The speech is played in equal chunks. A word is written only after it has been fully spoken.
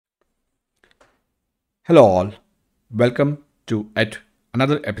Hello all, welcome to yet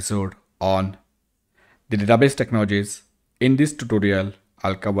another episode on the database technologies. In this tutorial,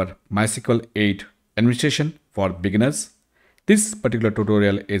 I'll cover MySQL 8 administration for beginners. This particular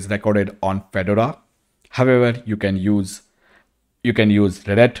tutorial is recorded on Fedora. However, you can use Red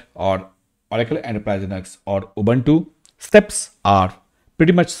Hat or Oracle Enterprise Linux or Ubuntu. Steps are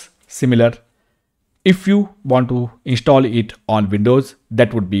pretty much similar. If you want to install it on Windows,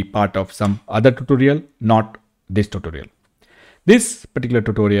 that would be part of some other tutorial, not this tutorial. This particular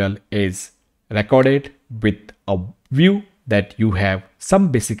tutorial is recorded with a view that you have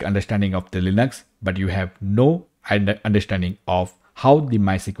some basic understanding of the Linux, but you have no understanding of how the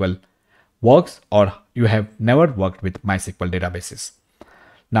MySQL works, or you have never worked with MySQL databases.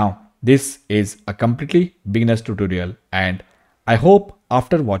 Now, this is a completely beginner's tutorial, and I hope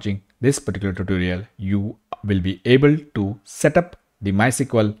after watching this particular tutorial, you will be able to set up the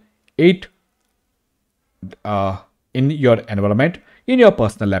MySQL 8 in your environment, in your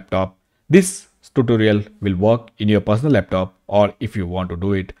personal laptop. This tutorial will work in your personal laptop, or if you want to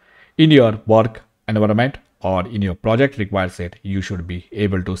do it in your work environment or in your project required set, you should be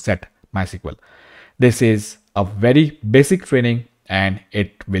able to set MySQL. This is a very basic training and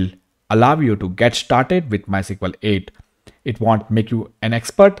it will allow you to get started with MySQL 8. It won't make you an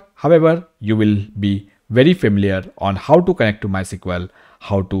expert. However, you will be very familiar on how to connect to MySQL,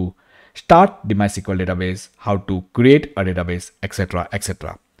 how to start the MySQL database, how to create a database, etc.,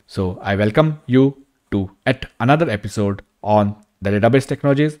 etc. So I welcome you to yet another episode on the database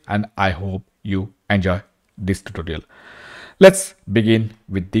technologies, and I hope you enjoy this tutorial. Let's begin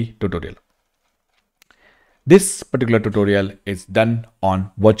with the tutorial. This particular tutorial is done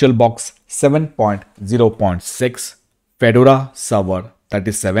on VirtualBox 7.0.6, Fedora Server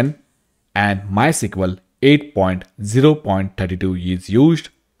 37, and MySQL 8.0.32 is used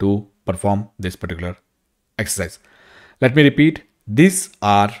to perform this particular exercise. Let me repeat, these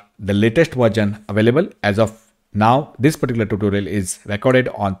are the latest version available as of now. This particular tutorial is recorded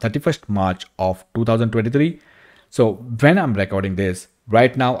on 31st March of 2023. So when I'm recording this,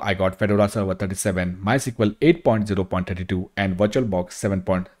 right now I got Fedora Server 37, MySQL 8.0.32 and VirtualBox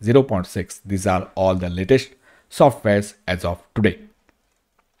 7.0.6. These are all the latest softwares as of today.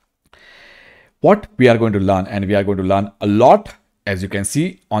 What we are going to learn, and we are going to learn a lot, as you can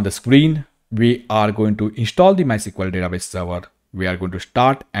see on the screen, we are going to install the MySQL database server. We are going to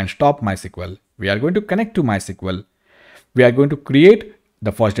start and stop MySQL. We are going to connect to MySQL. We are going to create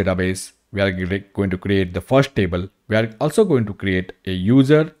the first database. We are going to create the first table. We are also going to create a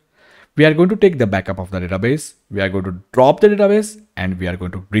user. We are going to take the backup of the database. We are going to drop the database, and we are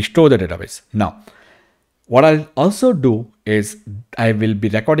going to restore the database. Now, what I'll also do is I will be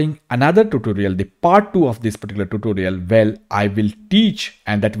recording another tutorial, the part 2 of this particular tutorial, where I will teach,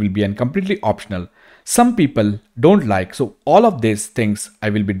 and that will be completely optional. Some people don't like, so all of these things I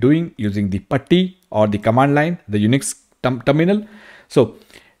will be doing using the putty or the command line, the Unix terminal. So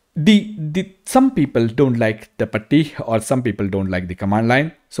some people don't like the putty, or some people don't like the command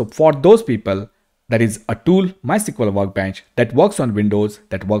line. So for those people, there is a tool, MySQL Workbench, that works on Windows,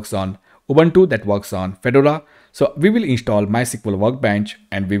 that works on Ubuntu, that works on Fedora. So we will install MySQL Workbench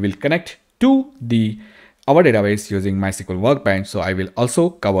and we will connect to our database using MySQL Workbench. So I will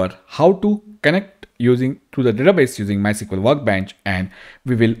also cover how to connect to the database using MySQL Workbench, and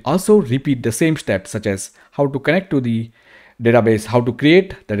we will also repeat the same steps, such as how to connect to the database, how to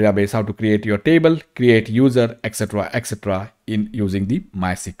create the database, how to create your table, create user, etc., etc. in using the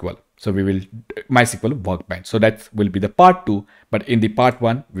MySQL. So we will MySQL Workbench. So that will be the part 2, but in the part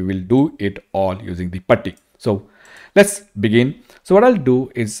 1, we will do it all using the putty. So let's begin. So what I'll do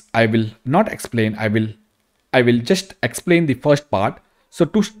is I will not explain. I will just explain the first part. So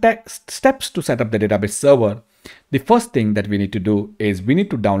steps to set up the database server. The first thing that we need to do is we need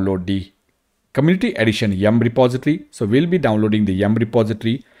to download the Community Edition YUM repository. So we'll be downloading the YUM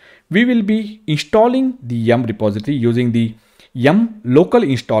repository. We will be installing the YUM repository using the yum local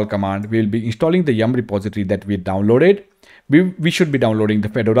install command. We will be installing the YUM repository that we downloaded. We should be downloading the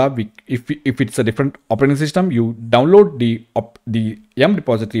Fedora. If it's a different operating system, you download the YUM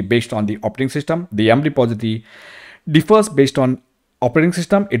repository based on the operating system. The YUM repository differs based on operating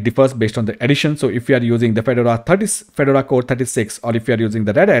system. It differs based on the edition. So if you are using the Fedora Core 36, or if you are using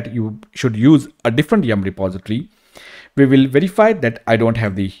the Red Hat, you should use a different YUM repository. We will verify that I don't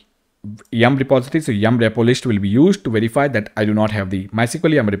have the YUM repository. So YUM repo list will be used to verify that I do not have the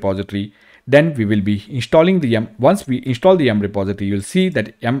MySQL YUM repository. Then we will be installing the YUM. Once we install the YUM repository, you'll see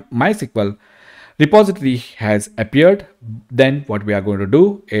that MySQL repository has appeared. Then what we are going to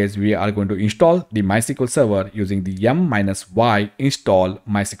do is we are going to install the MySQL server using the yum -y install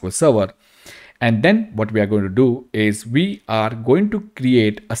MySQL server. And then what we are going to do is we are going to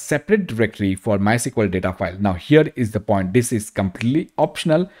create a separate directory for MySQL data file. Now here is the point. This is completely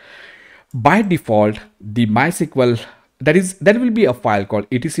optional. By default, the MySQL, there will be a file called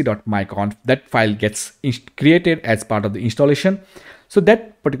etc.myconf. That file gets created as part of the installation. So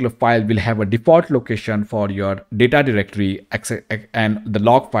that particular file will have a default location for your data directory and the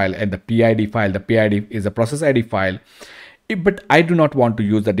log file and the PID file. The PID is a process ID file. But I do not want to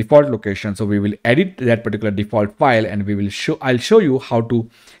use the default location, so we will edit that particular default file and I'll show you how to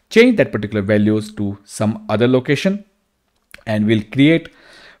change that particular values to some other location, and we'll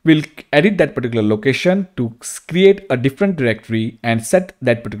edit that particular location to create a different directory and set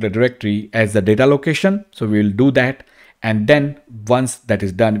that particular directory as the data location. So we will do that, and then once that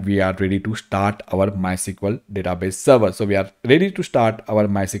is done, we are ready to start our MySQL database server. So we are ready to start our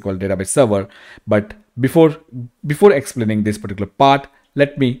MySQL database server. But before explaining this particular part,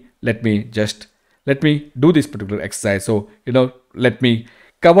 let me do this particular exercise. So let me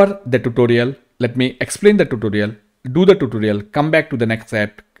cover the tutorial, let me explain the tutorial, do the tutorial, come back to the next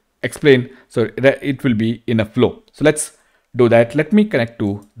step, explain, so that it will be in a flow. So let's do that. Let me connect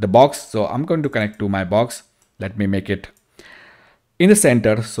to the box. So I'm going to connect to my box. Let me make it in the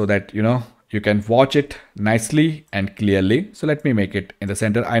center so that you can watch it nicely and clearly. So let me make it in the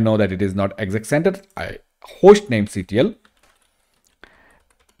center. I know that it is not exact center. Host name CTL.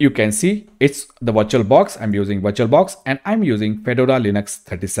 You can see it's the virtual box. I'm using VirtualBox and I'm using Fedora Linux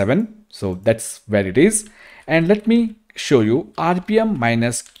 37. So that's where it is. And let me show you RPM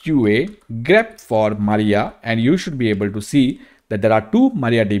 -QA grep for Maria, and you should be able to see that there are two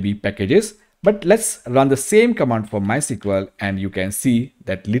MariaDB packages. But let's run the same command for MySQL, and you can see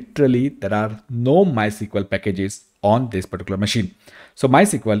that literally there are no MySQL packages on this particular machine. So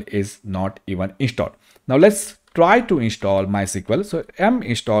MySQL is not even installed. Now let's try to install MySQL. So m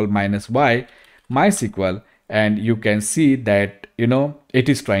install -y MySQL, and you can see that it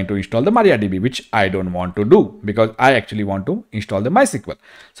is trying to install the MariaDB, which I don't want to do because I actually want to install the MySQL.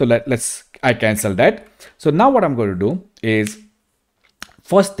 So I cancel that. So now what I'm going to do is,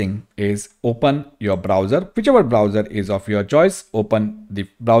 first thing is open your browser, whichever browser is of your choice. Open the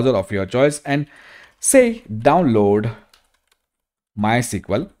browser of your choice and say download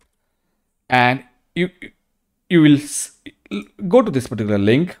MySQL, and you will go to this particular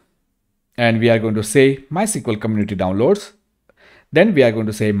link, and we are going to say MySQL community downloads. Then we are going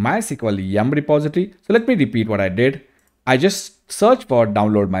to say MySQL yum repository. So let me repeat what I did. I just searched for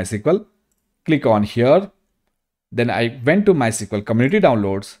download MySQL, click on here. Then I went to MySQL community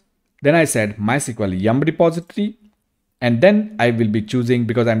downloads. Then I said MySQL yum repository. And then I will be choosing,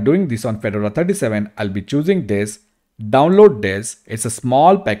 because I'm doing this on Fedora 37, I'll be choosing this, download this. It's a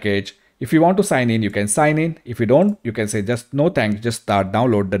small package. If you want to sign in, you can sign in. If you don't, you can say just no thanks, just start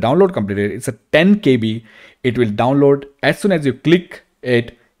download. The download completed. It's a 10 KB. It will download as soon as you click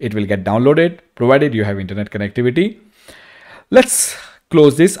it, it will get downloaded, provided you have internet connectivity. Let's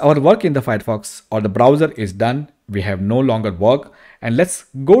close this. Our work in the Firefox or the browser is done. We have no longer work, and let's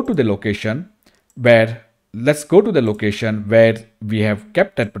go to the location where we have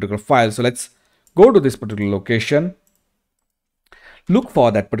kept that particular file. So let's go to this particular location. Look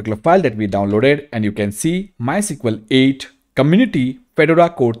for that particular file that we downloaded, and you can see MySQL 8 community Fedora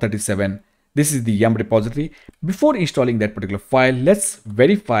code 37. This is the yum repository. Before installing that particular file, let's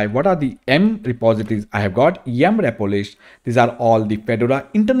verify what are the m repositories I have got. Yum repo list. These are all the Fedora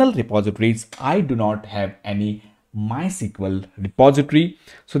internal repositories. I do not have any MySQL repository.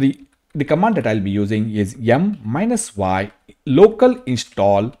 So the command that I'll be using is yum -y local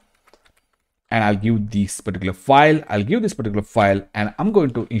install, and I'll give this particular file, and I'm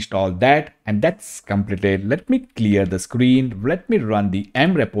going to install that, and that's completed. Let me clear the screen. Let me run the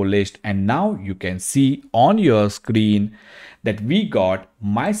m repo list, and now you can see on your screen that we got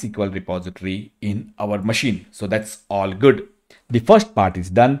MySQL repository in our machine. So that's all good. The first part is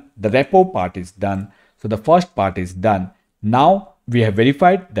done. The repo part is done. So the first part is done. Now we have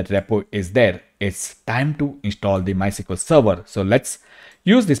verified that repo is there. It's time to install the MySQL server. So let's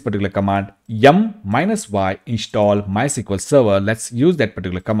use this particular command, yum -y install MySQL server. Let's use that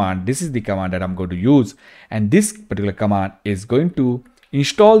particular command. This is the command that I'm going to use, and this particular command is going to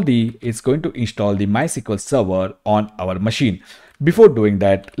install the MySQL server on our machine. Before doing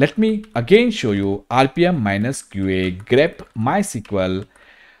that, let me again show you RPM -QA grep MySQL.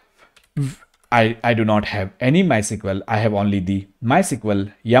 I do not have any MySQL. I have only the MySQL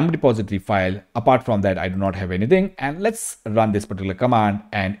yum repository file. Apart from that, I do not have anything. And let's run this particular command,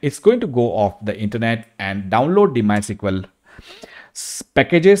 and it's going to go off the internet and download the MySQL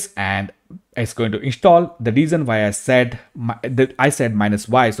packages, and it's going to install. The reason why I said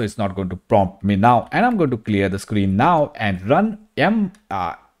 -y, so it's not going to prompt me now. And I'm going to clear the screen now and run rpm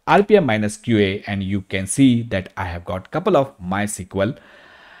 -qa, and you can see that I have got a couple of MySQL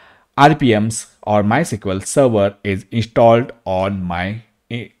RPMs or MySQL server is installed on my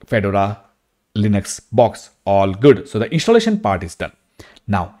Fedora Linux box. All good. So the installation part is done.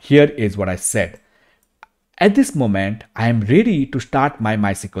 Now here is what I said. At this moment, I am ready to start my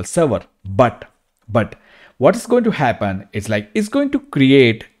MySQL server, but what is going to happen is like it's going to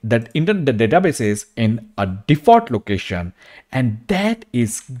create the databases in a default location, and that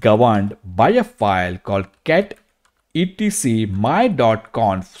is governed by a file called cat etc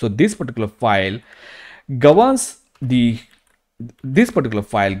my.conf. So this particular file governs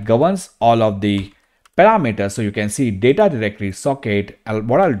all of the parameters. So you can see data directory socket.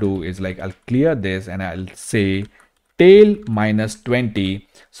 What I'll do is like I'll clear this and I'll say tail -20.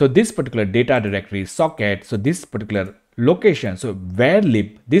 So this particular data directory socket, so this particular location, so where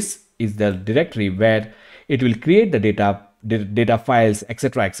lib, this is the directory where it will create the data files,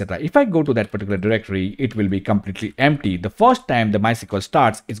 etc, etc. If I go to that particular directory, it will be completely empty. The first time the MySQL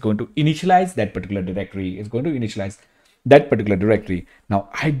starts, it's going to initialize that particular directory. It's going to initialize that particular directory. Now,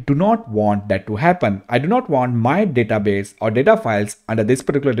 I do not want that to happen. I do not want my database or data files under this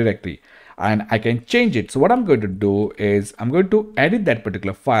particular directory, and I can change it. So what I'm going to do is I'm going to edit that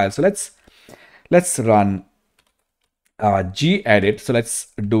particular file. So let's run gedit. So let's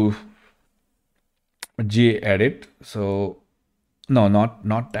do gedit. So no, not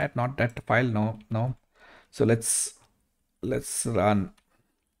that file. No. So let's run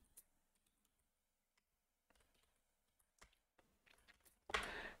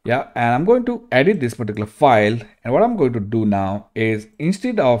and I'm going to edit this particular file. And what I'm going to do now is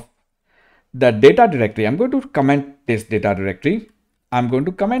instead of the data directory, I'm going to comment this data directory. I'm going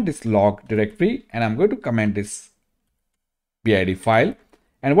to comment this log directory, and I'm going to comment this PID file.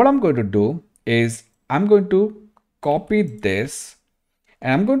 And what I'm going to do is I'm going to copy this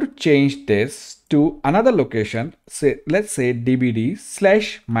and I'm going to change this to another location. Let's say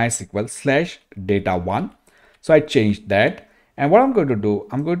dbd/mysql/data1. So I changed that. And what I'm going to do,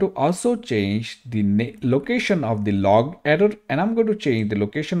 I'm going to also change the location of the log error, and I'm going to change the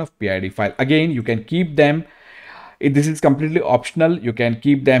location of PID file. Again, you can keep them. This is completely optional. You can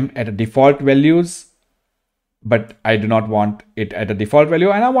keep them at a default values, but I do not want it at a default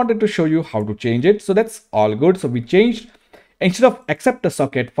value, and I wanted to show you how to change it. So that's all good. So we changed, instead of accept the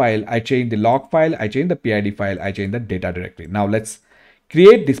socket file, I changed the log file, I changed the PID file, I changed the data directory. Now let's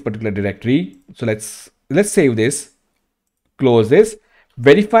create this particular directory. So let's save this. Close this,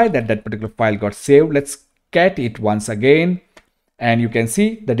 verify that that particular file got saved. Let's cat it once again, and you can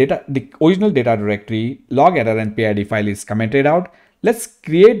see the original data directory, log error and PID file is commented out. Let's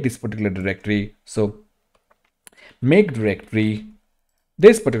create this particular directory. So make directory,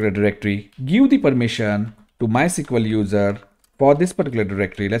 this particular directory, give the permission to MySQL user for this particular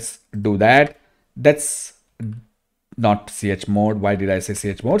directory. Let's do that. That's not chmod. Why did I say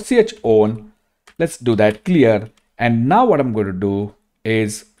chmod? chown. Let's do that, clear. And now what I'm going to do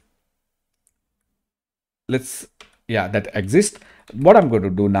is that exists. What I'm going to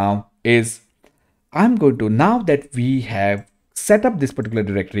do now is now that we have set up this particular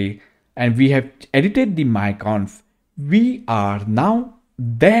directory and we have edited the myconf, we are now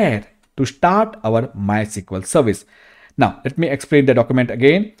there to start our MySQL service. Now let me explain the document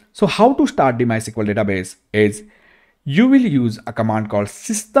again. So how to start the MySQL database is you will use a command called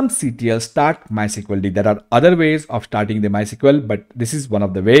systemctl start MySQL D. There are other ways of starting the MySQL, but this is one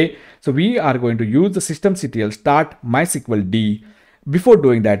of the way. So we are going to use the systemctl start MySQL D. Before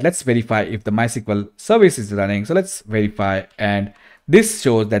doing that, let's verify if the MySQL service is running. So let's verify, and this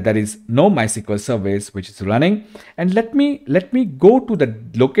shows that there is no MySQL service which is running. And let me go to the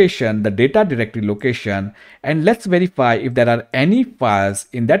location, the data directory location, and let's verify if there are any files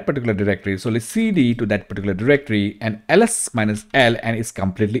in that particular directory. So let's cd to that particular directory and ls-l, and it's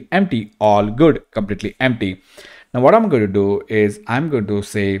completely empty. All good, completely empty. Now what I'm going to do is I'm going to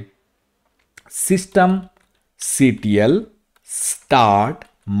say systemctl start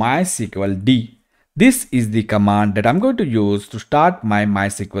MySQL D. This is the command that I'm going to use to start my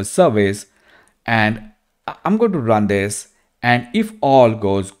MySQL service, and I'm going to run this, and if all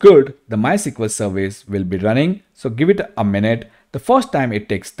goes good, the MySQL service will be running. So give it a minute. The first time it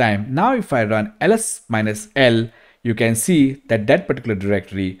takes time. Now if I run ls-l, you can see that that particular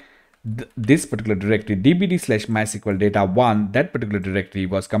directory, this particular directory dbd/mysql data1, that particular directory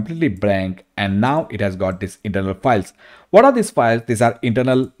was completely blank, and now it has got these internal files. What are these files? These are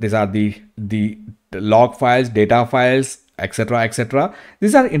internal. These are the log files, data files, etc, etc.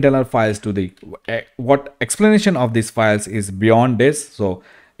 These are internal files to the what explanation of these files is beyond this. So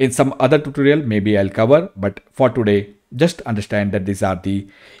in some other tutorial maybe I'll cover, but for today just understand that these are the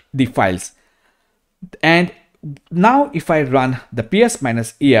files. And now if I run the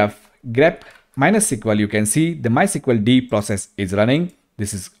ps-ef grep -SQL, you can see the MySQL D process is running.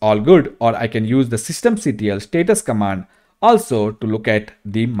 This is all good. Or I can use the systemctl status command also to look at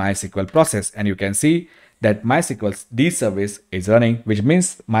the MySQL process, and you can see that MySQL D service is running, which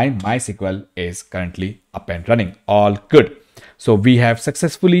means my MySQL is currently up and running. All good. So we have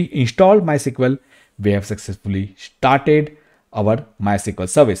successfully installed MySQL. We have successfully started our MySQL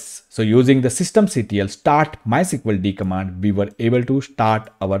service. So using the systemctl start MySQL D command, we were able to start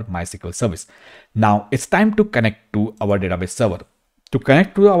our MySQL service. Now it's time to connect to our database server. To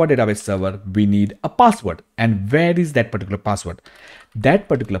connect to our database server, we need a password. And where is that particular password? That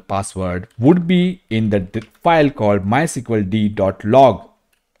particular password would be in the file called mysqld.log.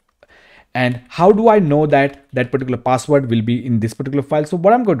 And how do I know that that particular password will be in this particular file? So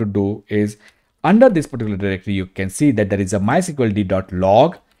what I'm going to do is, under this particular directory, you can see that there is a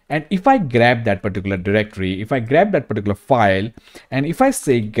mysqld.log. And if I grab that particular directory, if I grab that particular file, and if I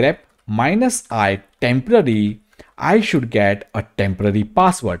say grep -i temporary, I should get a temporary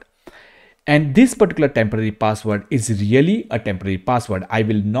password. And this particular temporary password is really a temporary password. I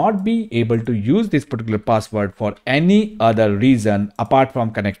will not be able to use this particular password for any other reason apart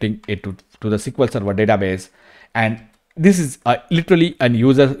from connecting it to the SQL Server database. And this is literally a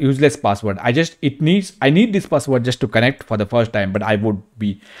useless password. I need this password just to connect for the first time, but I would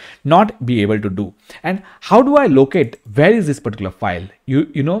not be able to do. And how do I locate where is this particular file?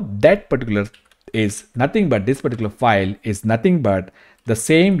 You know that particular is nothing but this particular file is nothing but the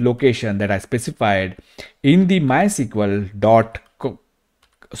same location that I specified in the my.conf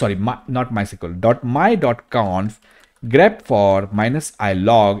grep for -i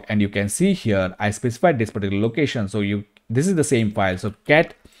log, and you can see here I specified this particular location. So this is the same file. So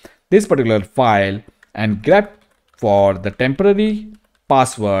get this particular file and grep for the temporary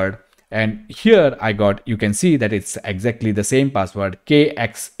password, and here you can see that it's exactly the same password,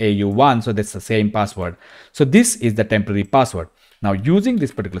 kxau1. So that's the same password. So this is the temporary password. Now using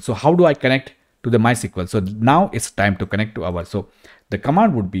this particular, so how do I connect to the MySQL? So now it's time to connect to our, so the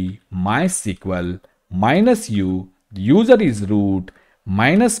command would be MySQL -u, the user is root,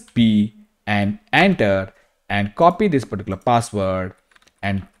 -p, and enter, and copy this particular password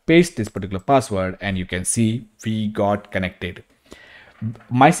and paste this particular password, and you can see we got connected.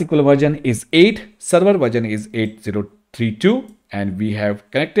 MySQL version is 8, server version is 8032, and we have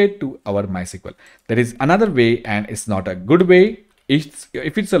connected to our MySQL. There is another way, and it's not a good way.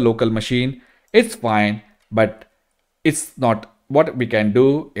 If it's a local machine, it's fine, but it's not. What we can do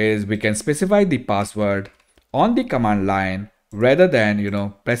is we can specify the password on the command line rather than,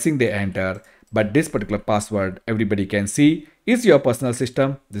 pressing the enter. But this particular password, everybody can see, is your personal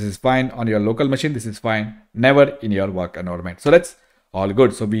system. This is fine. On your local machine, this is fine. Never in your work environment. So that's all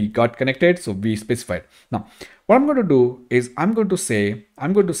good. So we got connected. So we specified. Now, what I'm going to do is I'm going to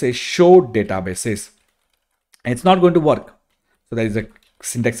say show databases. And it's not going to work. So there is a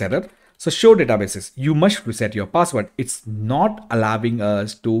syntax error. So show databases, you must reset your password. It's not allowing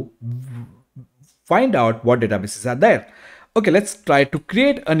us to find out what databases are there. Okay, let's try to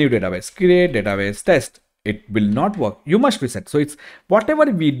create a new database. Create database test. It will not work. You must reset. So it's whatever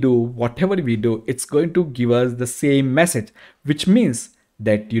we do, it's going to give us the same message, which means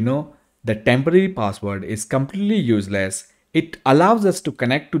that, the temporary password is completely useless. It allows us to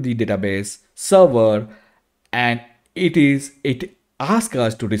connect to the database server, and it asks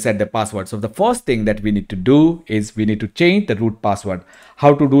us to reset the password. So the first thing that we need to do is we need to change the root password.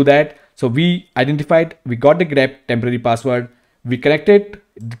 How to do that? So we identified, we got the grep temporary password. We connected.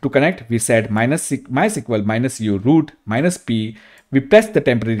 To connect, we said MySQL -u root -p. We pressed the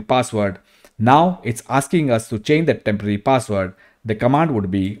temporary password. Now it's asking us to change that temporary password. The command would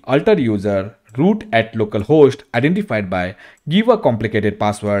be alter user root at localhost identified by give a complicated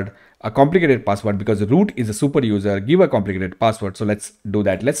password. A complicated password because root is a super user, give a complicated password. So let's do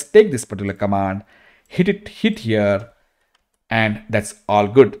that. Let's take this particular command, hit here, and that's all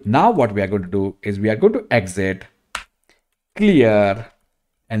good. Now what we are going to do is we are going to exit, clear,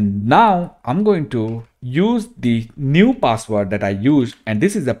 and now I'm going to use the new password that I used, and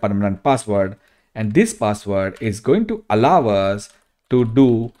this is the permanent password, and this password is going to allow us to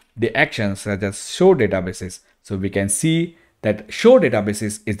do the actions such as show databases. So we can see that show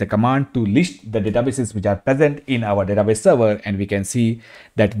databases is the command to list the databases which are present in our database server, and we can see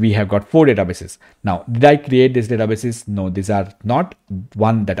that we have got 4 databases. Now, did I create these databases? No, these are not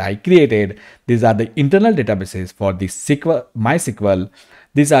one that I created. These are the internal databases for the MySQL.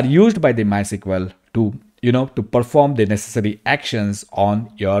 These are used by the MySQL to to perform the necessary actions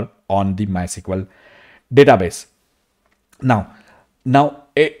on the MySQL database. Now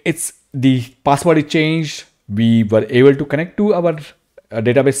it's the password is changed. We were able to connect to our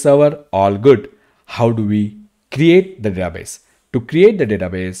database server. All good. How do we create the database? To create the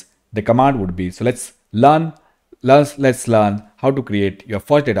database, the command would be, so let's learn how to create your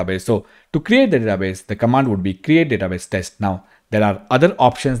first database. So to create the database, the command would be create database test. Now there are other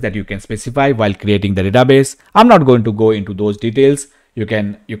options that you can specify while creating the database. I'm not going to go into those details. You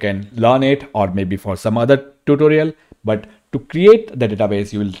can learn it, or maybe for some other tutorial. But to create the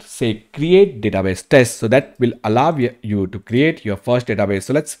database, you will say create database test. So that will allow you to create your first database.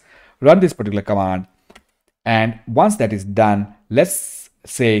 So let's run this particular command. And once that is done, let's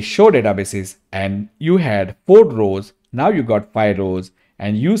say show databases, and you had 4 rows. Now you got 5 rows,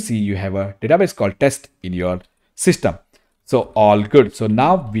 and you see you have a database called test in your system. So all good. So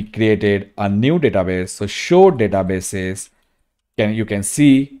now we created a new database. So show databases, you can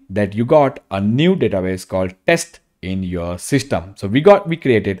see that you got a new database called test in your system. So we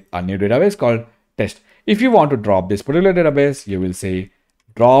created a new database called test. If you want to drop this particular database, you will say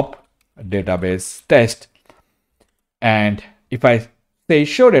drop database test. And if I say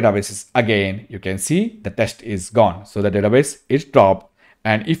show databases again, you can see the test is gone. So the database is dropped.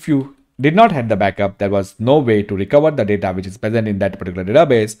 And if you did not have the backup, there was no way to recover the data which is present in that particular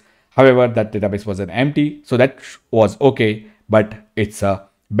database. However, that database was empty, so that was okay. But it's a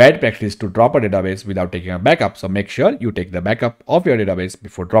bad practice to drop a database without taking a backup. So make sure you take the backup of your database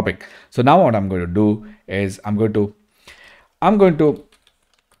before dropping. So now what I'm going to do is I'm going to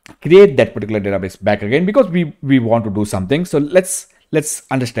create that particular database back again, because we want to do something. So let's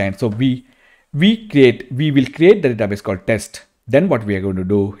understand. So we will create the database called test. Then what we are going to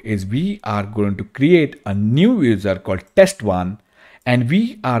do is we are going to create a new user called test1, and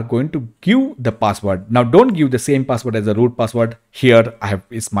we are going to give the password. Now don't give the same password as the root password. Here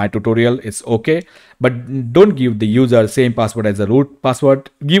it's my tutorial, it's okay, but don't give the user same password as the root password.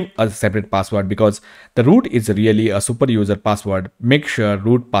 Give a separate password, because the root is really a super user password. Make sure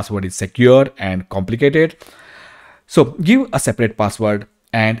root password is secure and complicated. So give a separate password,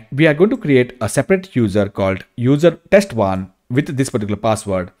 and we are going to create a separate user called user test1 with this particular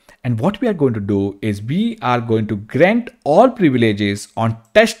password. And what we are going to do is we are going to grant all privileges on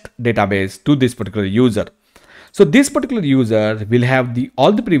test database to this particular user. So this particular user will have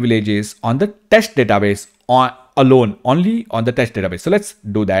all the privileges on the test database alone, only on the test database. So let's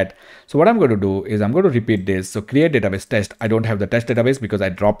do that. So what I'm going to do is I'm going to repeat this. So create database test. I don't have the test database because I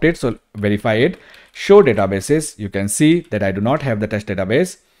dropped it. So verify it. Show databases. You can see that I do not have the test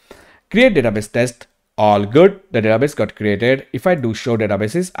database. Create database test. All good. The database got created. If I do show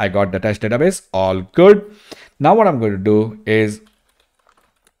databases, I got the test database. All good. Now what I'm going to do is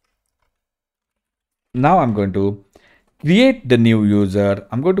now I'm going to create the new user.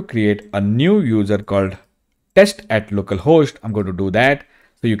 I'm going to create a new user called test at localhost. I'm going to do that.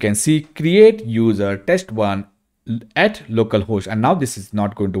 So you can see create user test1 at localhost. And now this is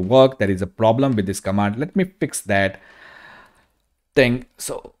not going to work. There is a problem with this command. Let me fix that thing.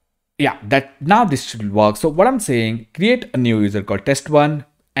 So yeah, now this should work. So what I'm saying, create a new user called test1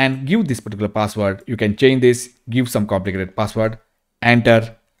 and give this particular password. You can change this, give some complicated password,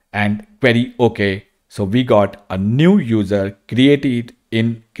 enter and query OK. So we got a new user created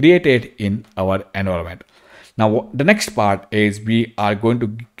in our environment. Now the next part is we are going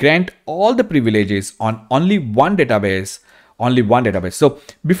to grant all the privileges on only one database. So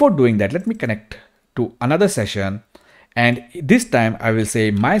before doing that, let me connect to another session. And this time I will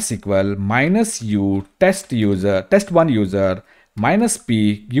say MySQL -u test1 user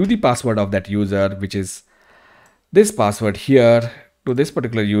 -p, give the password of that user, which is this password here, to this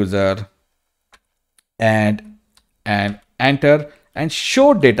particular user, and enter and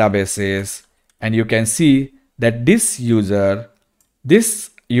show databases. And you can see that this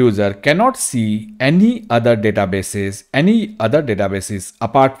user cannot see any other databases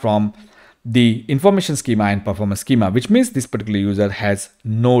apart from the information schema and performance schema, which means this particular user has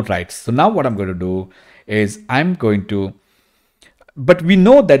no rights. So now what I'm going to do is but we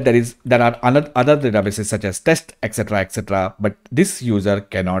know that there are other databases such as test, etc., but this user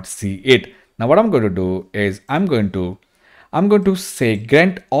cannot see it. Now what I'm going to do is I'm going to say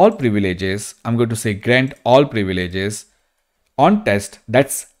grant all privileges. I'm going to say grant all privileges on test.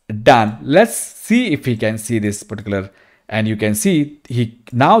 That's done. Let's see if we can see this particular and you can see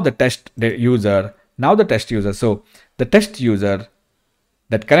the test user. So the test user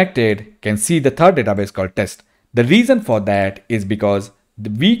that connected can see the third database called test. The reason for that is because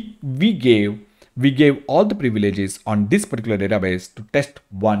we gave all the privileges on this particular database to test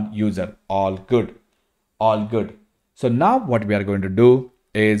one user. All good, all good. So now what we are going to do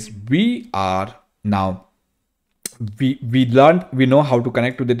is we know how to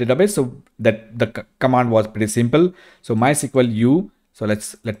connect to the database. So that the command was pretty simple. So MySQL u. So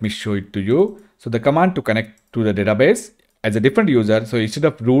let me show it to you. So the command to connect to the database as a different user. So instead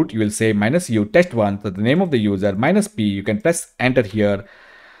of root, you will say -u test1. So the name of the user -p. You can press enter here.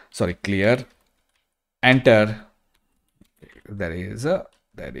 Sorry, clear. Enter. That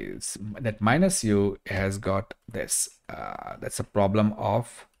 -u has got this. That's a problem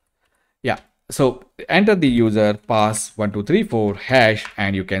of, yeah. So enter the user pass 1234 hash,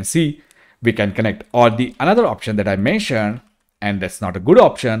 and you can see we can connect. Or the another option that I mentioned, and that's not a good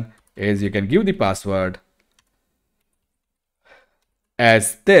option, is you can give the password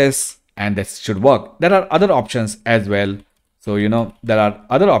as this, and this should work. There are other options as well. So there are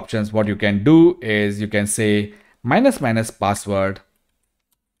other options. What you can do is you can say -- password,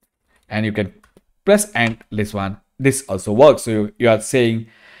 and you can press and this one. This also works. So you are saying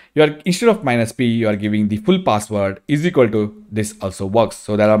instead of -p, you are giving the full password is equal to this. Also works.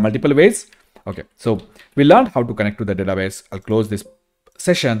 So there are multiple ways. Okay, so we learned how to connect to the database. I'll close this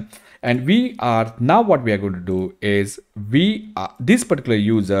session, and now what we are going to do is this particular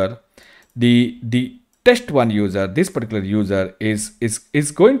user, the test1 user, this particular user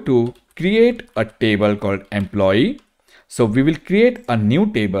is going to create a table called employee. So we will create a new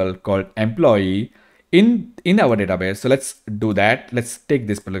table called employee in our database. So let's do that. Let's take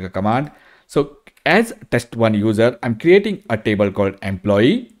this particular command. So as test1 user, I'm creating a table called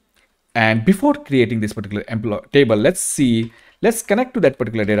employee. And before creating this particular table, let's connect to that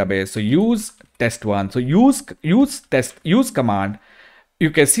particular database. So use test1. So use command. You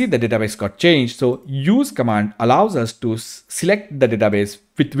can see the database got changed. So use command allows us to select the database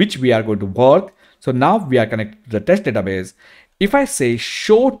with which we are going to work. So now we are connected to the test database. If I say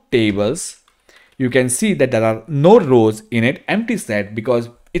show tables, you can see that there are no rows in it, empty set, because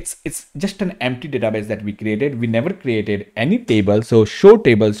it's just an empty database that we created. We never created any table. So show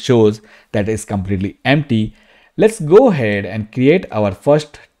tables shows that is completely empty. Let's go ahead and create our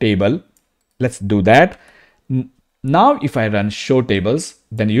first table. Let's do that. Now, if I run show tables,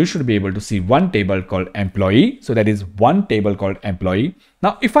 then you should be able to see one table called employee. So that is one table called employee.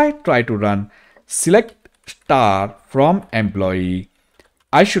 Now, if I try to run select star from employee,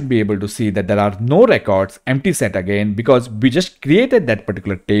 I should be able to see that there are no records, empty set again, because we just created that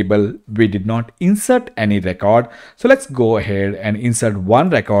particular table. We did not insert any record. So let's go ahead and insert one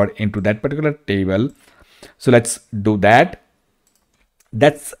record into that particular table. So let's do that.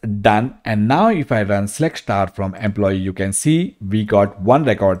 That's done. And now if I run select star from employee, you can see we got one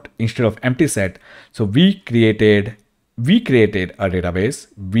record instead of empty set. So we created a database.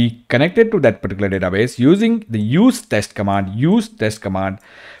 We connected to that particular database using the use test command.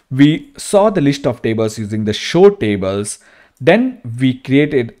 We saw the list of tables using the show tables. Then we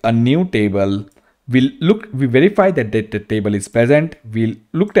created a new table. We verified that the table is present. We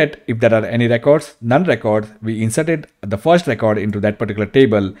looked at if there are any records, none records. We inserted the first record into that particular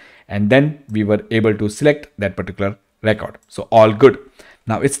table, and then we were able to select that particular record. So all good.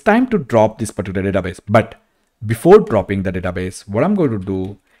 Now it's time to drop this particular database. But before dropping the database, what I'm going to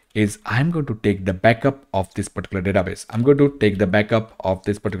do is I'm going to take the backup of this particular database.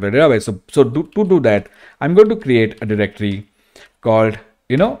 So to do that, I'm going to create a directory called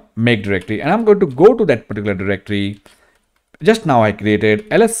make directory, and I'm going to go to that particular directory. Just now I created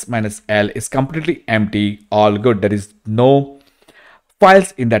ls-l is completely empty. All good. There is no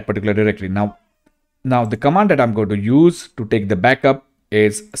files in that particular directory. Now the command that I'm going to use to take the backup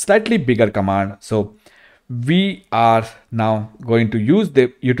is a slightly bigger command. So we are now going to use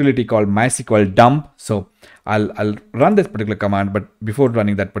the utility called MySQL dump. So I'll run this particular command, but before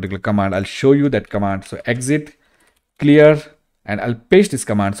running that particular command, I'll show you that command. So exit, clear, and I'll paste this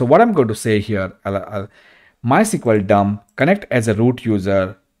command. So what I'm going to say here, I'll MySQL dump, connect as a root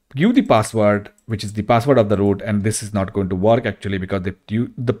user, give the password, which is the password of the root, and this is not going to work actually because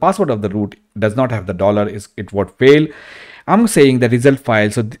the password of the root does not have the dollar, it would fail. I'm saying the result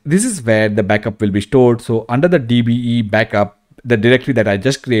file. So this is where the backup will be stored. So under the DBE backup, the directory that I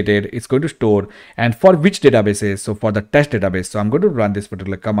just created, it's going to store. And for which databases? So for the test database. So I'm going to run this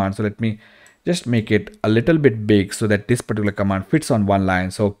particular command. So let me just make it a little bit big so that this particular command fits on one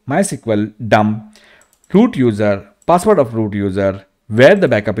line. So MySQL dump root user, password of root user, where the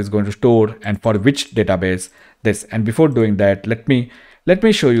backup is going to store and for which database. this. And before doing that, let me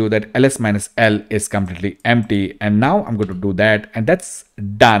show you that ls-l is completely empty. And now I'm going to do that, and that's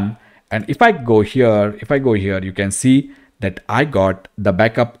done. And if I go here, you can see that I got the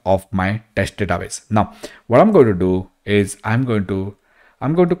backup of my test database. Now, what I'm going to do is I'm going to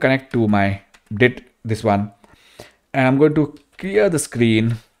connect to my this one, and I'm going to clear the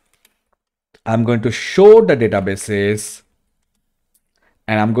screen. I'm going to show the databases,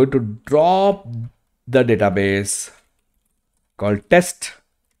 and I'm going to drop the database called test,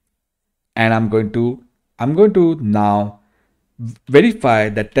 and I'm going to now verify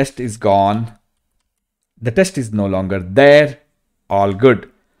that test is gone. The test is no longer there. All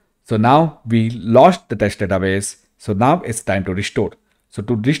good. So now we lost the test database. So now it's time to restore. So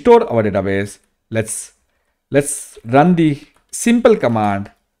to restore our database, let's run the simple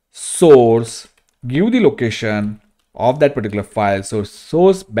command source, give the location of that particular file. So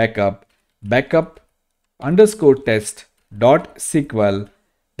source backup underscore test dot SQL.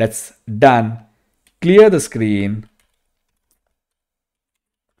 That's done. Clear the screen.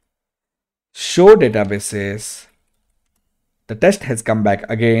 Show databases. The test has come back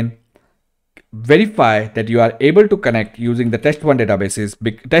again. Verify that you are able to connect using the test1 databases,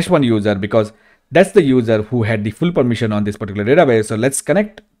 test1 user, because that's the user who had the full permission on this particular database. So let's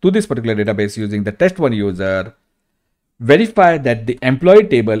connect to this particular database using the test1 user. Verify that the employee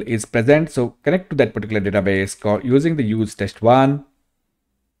table is present. So connect to that particular database using the use test1.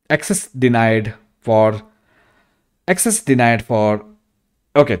 Access denied for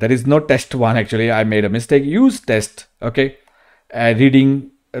okay, there is no test1 actually. I made a mistake. Use test. Okay,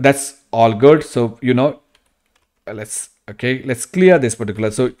 reading, that's all good. So let's clear this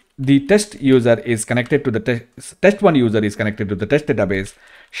particular. So the test user is connected to the test1 user is connected to the test database.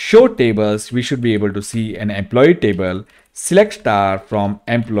 Show tables. We should be able to see an employee table. Select star from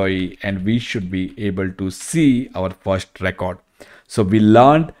employee, and we should be able to see our first record. So we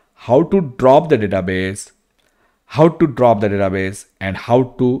learned how to drop the database, and how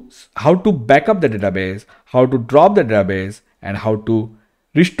to back up the database, how to drop the database, and how to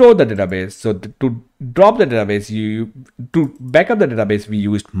restore the database. So to drop the database, to back up the database, we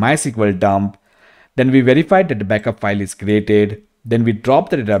used MySQL dump. Then we verified that the backup file is created. Then we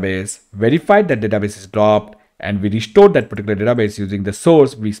dropped the database, verified that database is dropped, and we restored that particular database using the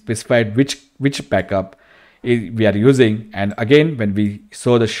source. We specified which backup we are using, and again when we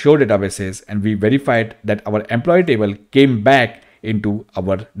saw the show databases, and we verified that our employee table came back into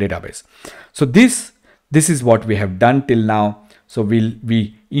our database. So this is what we have done till now. So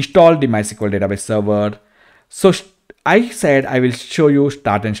we installed the MySQL database server. So I said I will show you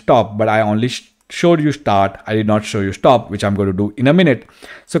start and stop, but I only showed you start. I did not show you stop, which I'm going to do in a minute.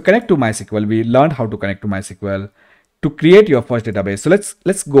 So connect to MySQL. We learned how to connect to MySQL to create your first database. So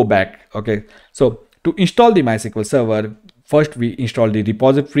let's go back. Okay, so to install the MySQL server, first we installed the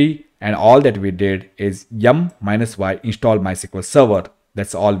repository, and all that we did is yum-y install MySQL server.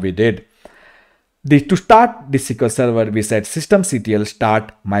 That's all we did. To start the SQL server, we said systemctl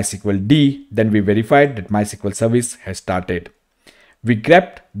start MySQL D. Then we verified that MySQL service has started. We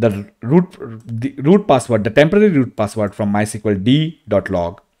grabbed the root password, the temporary root password from MySQL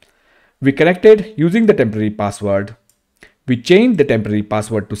D.log. We connected using the temporary password. We changed the temporary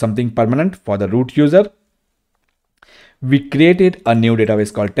password to something permanent for the root user. We created a new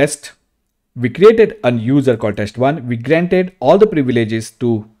database called test. We created a user called test1. We granted all the privileges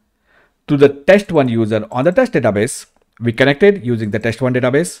to the test1 user on the test database. We connected using the test1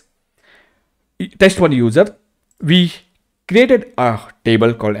 database. Test1 user. We created a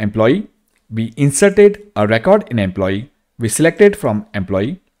table called employee. We inserted a record in employee. We selected from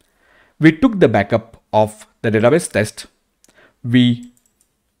employee. We took the backup of the database test. We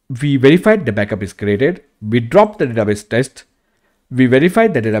verified the backup is created. We dropped the database test. We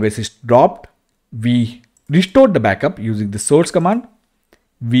verified the database is dropped. We restored the backup using the source command.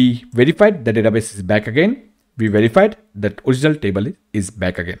 We verified the database is back again. We verified that original table is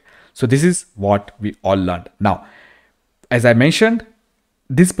back again. So this is what we all learned. Now, as I mentioned,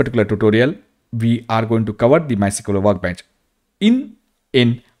 this particular tutorial, we are going to cover the MySQL Workbench in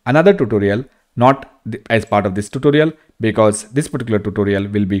another tutorial, not as part of this tutorial, because this particular tutorial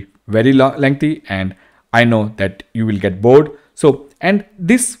will be very lengthy, and I know that you will get bored. So, and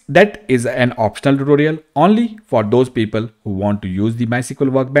that is an optional tutorial only for those people who want to use the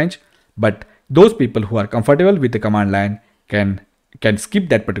MySQL Workbench, but those people who are comfortable with the command line can skip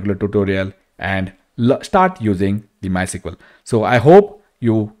that particular tutorial and start using the MySQL. So I hope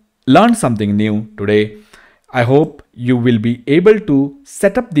you learned something new today. I hope you will be able to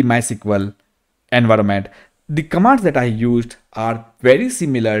set up the MySQL environment. The commands that I used, are very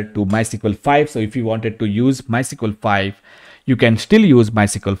similar to MySQL 5. So if you wanted to use MySQL 5, you can still use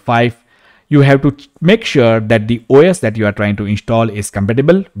MySQL 5. You have to make sure that the OS that you are trying to install is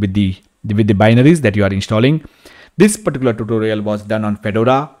compatible with the binaries that you are installing. This particular tutorial was done on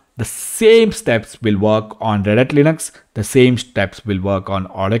Fedora. The same steps will work on Red Hat Linux. The same steps will work on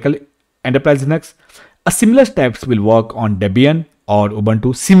Oracle Enterprise Linux. A similar steps will work on Debian or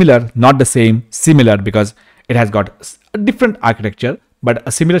Ubuntu. Similar, not the same, similar, because it has got a different architecture, but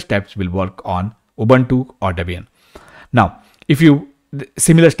a similar steps will work on Ubuntu or Debian. Now,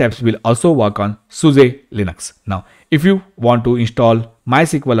 similar steps will also work on SUSE Linux. Now, if you want to install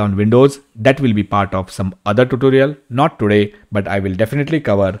MySQL on Windows, that will be part of some other tutorial, not today, but I will definitely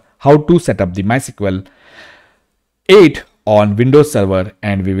cover how to set up the MySQL 8 on Windows Server,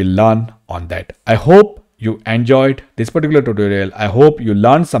 and we will learn on that. I hope you enjoyed this particular tutorial. I hope you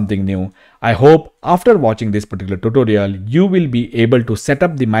learned something new. I hope after watching this particular tutorial, you will be able to set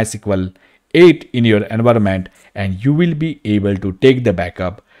up the MySQL 8 in your environment, and you will be able to take the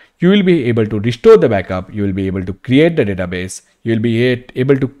backup. You will be able to restore the backup. You will be able to create the database. You will be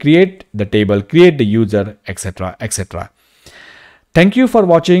able to create the table, create the user, etc., etc. Thank you for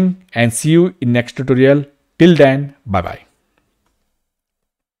watching and see you in next tutorial. Till then, bye bye.